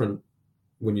 footprint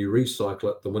when you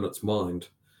recycle it than when it's mined.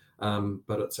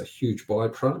 But it's a huge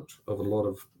byproduct of a lot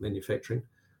of manufacturing.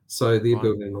 So they're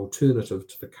building an alternative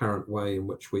to the current way in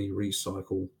which we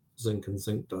recycle zinc and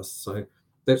zinc dust. So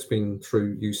that's been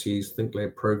through UCE's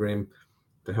ThinkLab program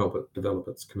to help it develop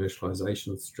its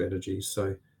commercialization strategy.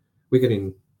 So we're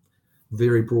getting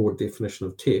very broad definition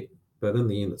of tech, but in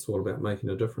the end, it's all about making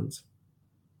a difference.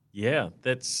 Yeah,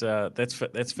 that's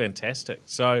fantastic.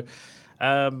 So,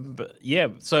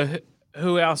 so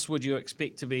who else would you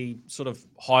expect to be sort of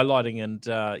highlighting and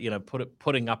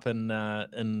putting up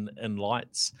in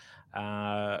lights,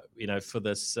 for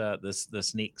this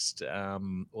next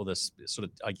or this sort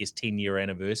of, I guess, 10-year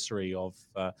anniversary of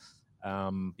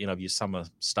your summer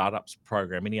startups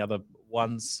program? Any other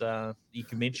ones you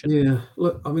can mention? Yeah,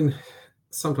 look, I mean,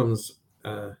 sometimes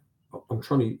I'm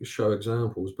trying to show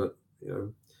examples, but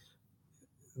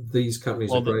these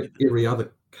companies are great. Every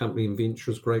other company in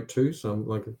venture is great too. So I'm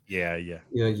like,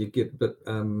 you get a bit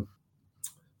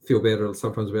feel better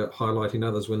sometimes about highlighting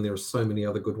others when there are so many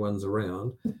other good ones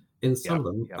around, and some of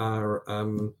them are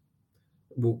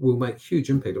will make huge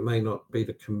impact. It may not be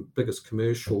the biggest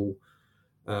commercial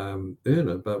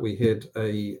earner, but we had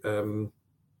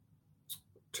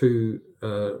two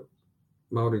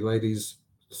Māori ladies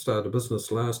start a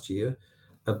business last year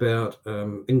about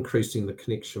increasing the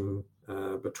connection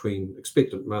between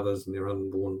expectant mothers and their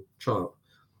unborn child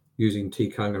using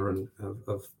tikanga and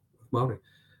of Māori.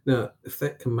 Now, if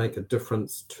that can make a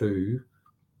difference to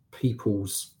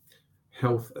people's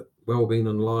health, well-being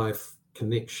in life,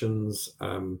 connections,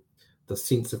 the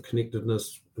sense of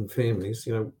connectedness in families,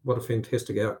 what a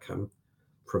fantastic outcome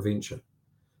for venture.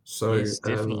 So yes,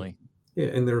 definitely.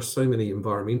 And there are so many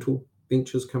environmental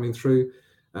ventures coming through.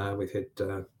 We've had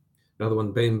another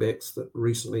one, Bambax, that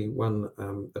recently won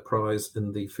a prize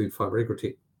in the Food Fibre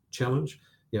Agritech Challenge,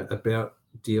 about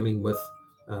dealing with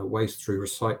waste through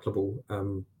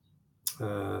recyclable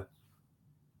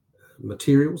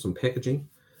materials and packaging.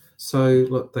 So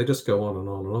look, they just go on and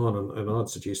on and on, and I'd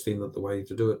suggest then that the way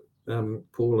to do it,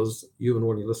 Paul, is you and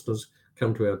all your listeners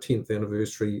come to our 10th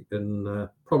anniversary in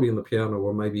probably in the Piano,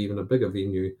 or maybe even a bigger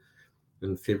venue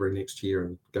in February next year,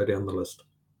 and go down the list.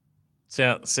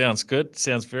 Sounds good.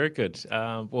 Sounds very good.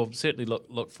 We'll certainly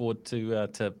look forward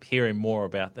to hearing more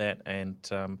about that, and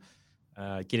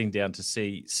getting down to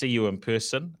see you in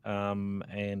person. I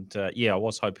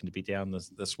was hoping to be down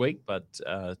this week, but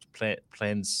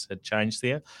plans had changed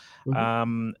there.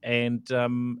 Mm-hmm.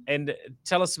 And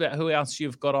tell us about who else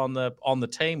you've got on the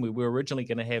team. We were originally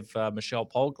going to have Michelle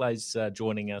Polglaze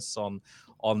joining us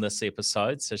on this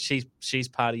episode, so she's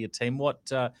part of your team. What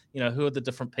who are the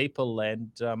different people,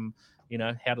 and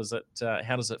how does it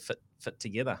fit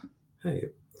together? Hey,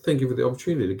 thank you for the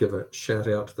opportunity to give a shout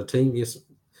out to the team. Yes,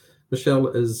 Michelle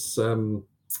is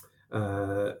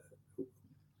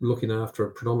looking after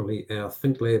predominantly our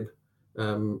ThinkLab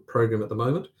program at the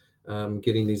moment,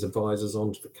 getting these advisors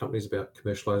onto the companies about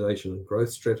commercialization and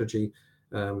growth strategy.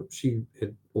 She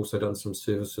had also done some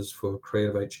services for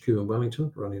Creative HQ in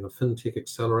Wellington, running a fintech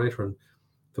accelerator. And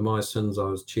for my sins, I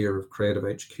was chair of Creative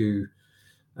HQ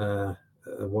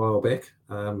a while back,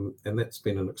 and that's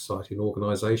been an exciting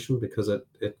organisation because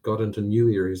it got into new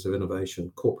areas of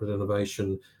innovation, corporate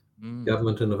innovation,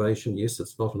 government innovation. Yes,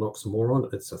 it's not an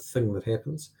oxymoron; it's a thing that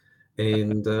happens,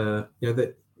 and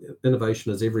that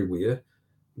innovation is everywhere.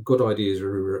 Good ideas are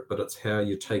everywhere, but it's how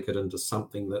you take it into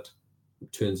something that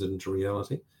turns it into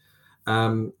reality.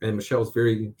 And Michelle's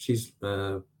she's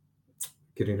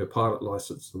getting her pilot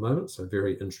license at the moment, so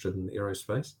very interested in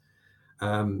aerospace.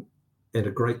 And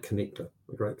a great connector,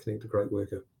 great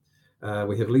worker.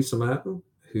 We have Lisa Martin,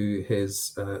 who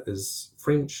is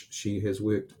French. She has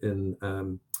worked in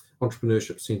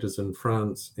entrepreneurship centres in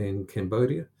France and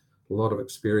Cambodia, a lot of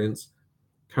experience.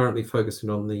 Currently focusing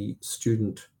on the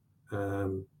student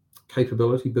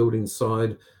capability building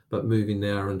side, but moving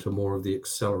now into more of the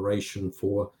acceleration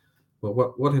for,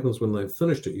 well, what happens when they've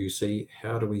finished at UC?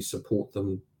 How do we support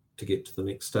them to get to the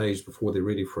next stage before they're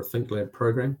ready for a ThinkLab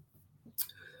program?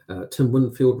 Tim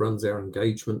Winfield runs our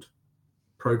engagement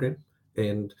program,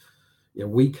 and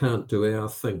we can't do our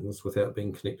things without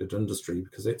being connected to industry,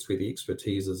 because that's where the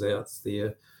expertise is out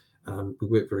there. We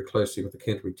work very closely with the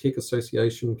Canterbury Tech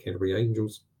Association, Canterbury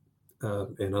Angels,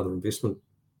 and other investment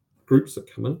groups that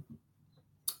come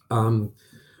in.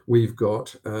 We've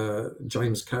got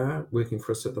James Carr working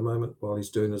for us at the moment while he's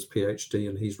doing his PhD,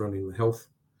 and he's running the Health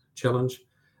Challenge.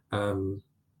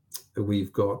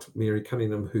 We've got Mary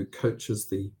Cunningham, who coaches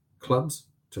the clubs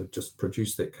to just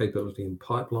produce that capability in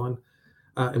pipeline.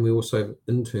 And we also have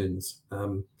interns.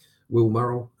 Will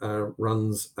Murrell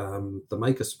runs the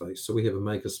makerspace. So we have a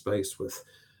makerspace with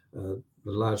a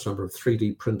large number of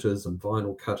 3D printers and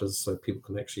vinyl cutters, so people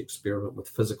can actually experiment with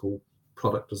physical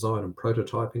product design and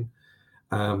prototyping.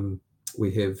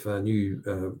 We have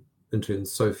new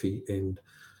interns, Sophie and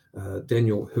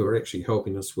Daniel, who are actually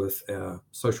helping us with our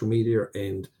social media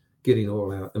and getting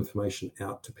all our information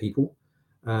out to people.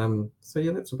 So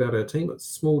yeah, that's about our team. It's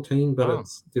a small team, but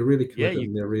they're really committed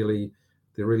and they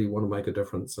really want to make a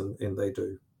difference, and they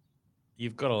do.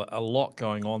 You've got a lot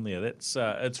going on there. That's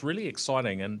it's really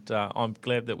exciting, and I'm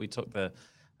glad that we took the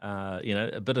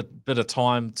a bit of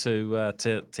time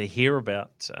to hear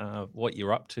about what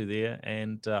you're up to there,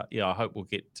 and I hope we'll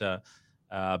get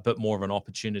a bit more of an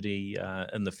opportunity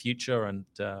in the future, and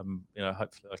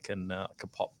hopefully I can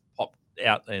pop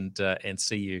out and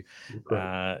see you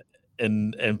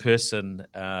in person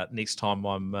next time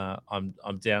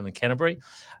I'm down in Canterbury.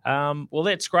 Well,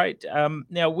 that's great.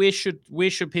 Now, where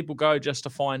should people go just to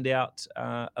find out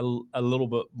a little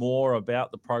bit more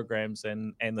about the programs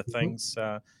and the things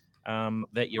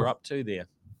that you're up to there?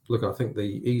 Look, I think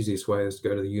the easiest way is to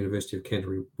go to the University of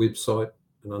Canterbury website,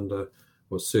 and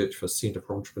search for Centre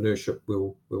for Entrepreneurship.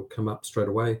 Will come up straight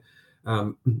away.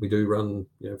 We do run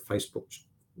Facebook,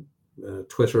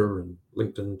 Twitter and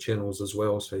LinkedIn channels as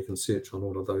well, so you can search on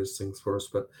all of those things for us.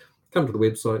 But come to the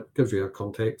website, gives you our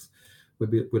contacts.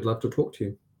 We'd love to talk to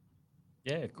you.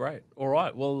 Yeah, great. All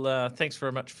right. Well, thanks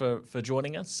very much for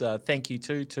joining us. Thank you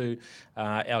to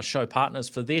our show partners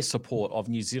for their support of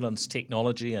New Zealand's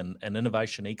technology and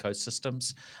innovation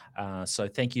ecosystems. So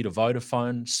thank you to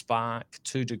Vodafone, Spark,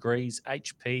 2 Degrees,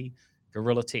 HP,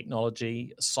 Gorilla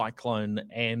Technology, Cyclone,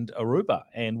 and Aruba.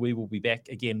 And we will be back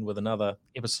again with another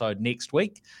episode next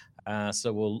week.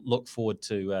 So we'll look forward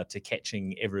to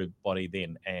catching everybody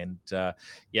then. And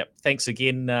thanks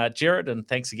again, Jared, and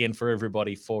thanks again for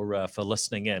everybody for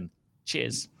listening in.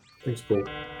 Cheers. Thanks, Paul.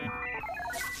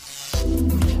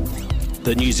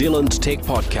 The New Zealand Tech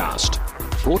Podcast,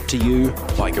 brought to you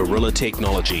by Gorilla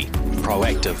Technology,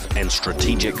 proactive and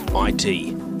strategic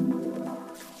IT.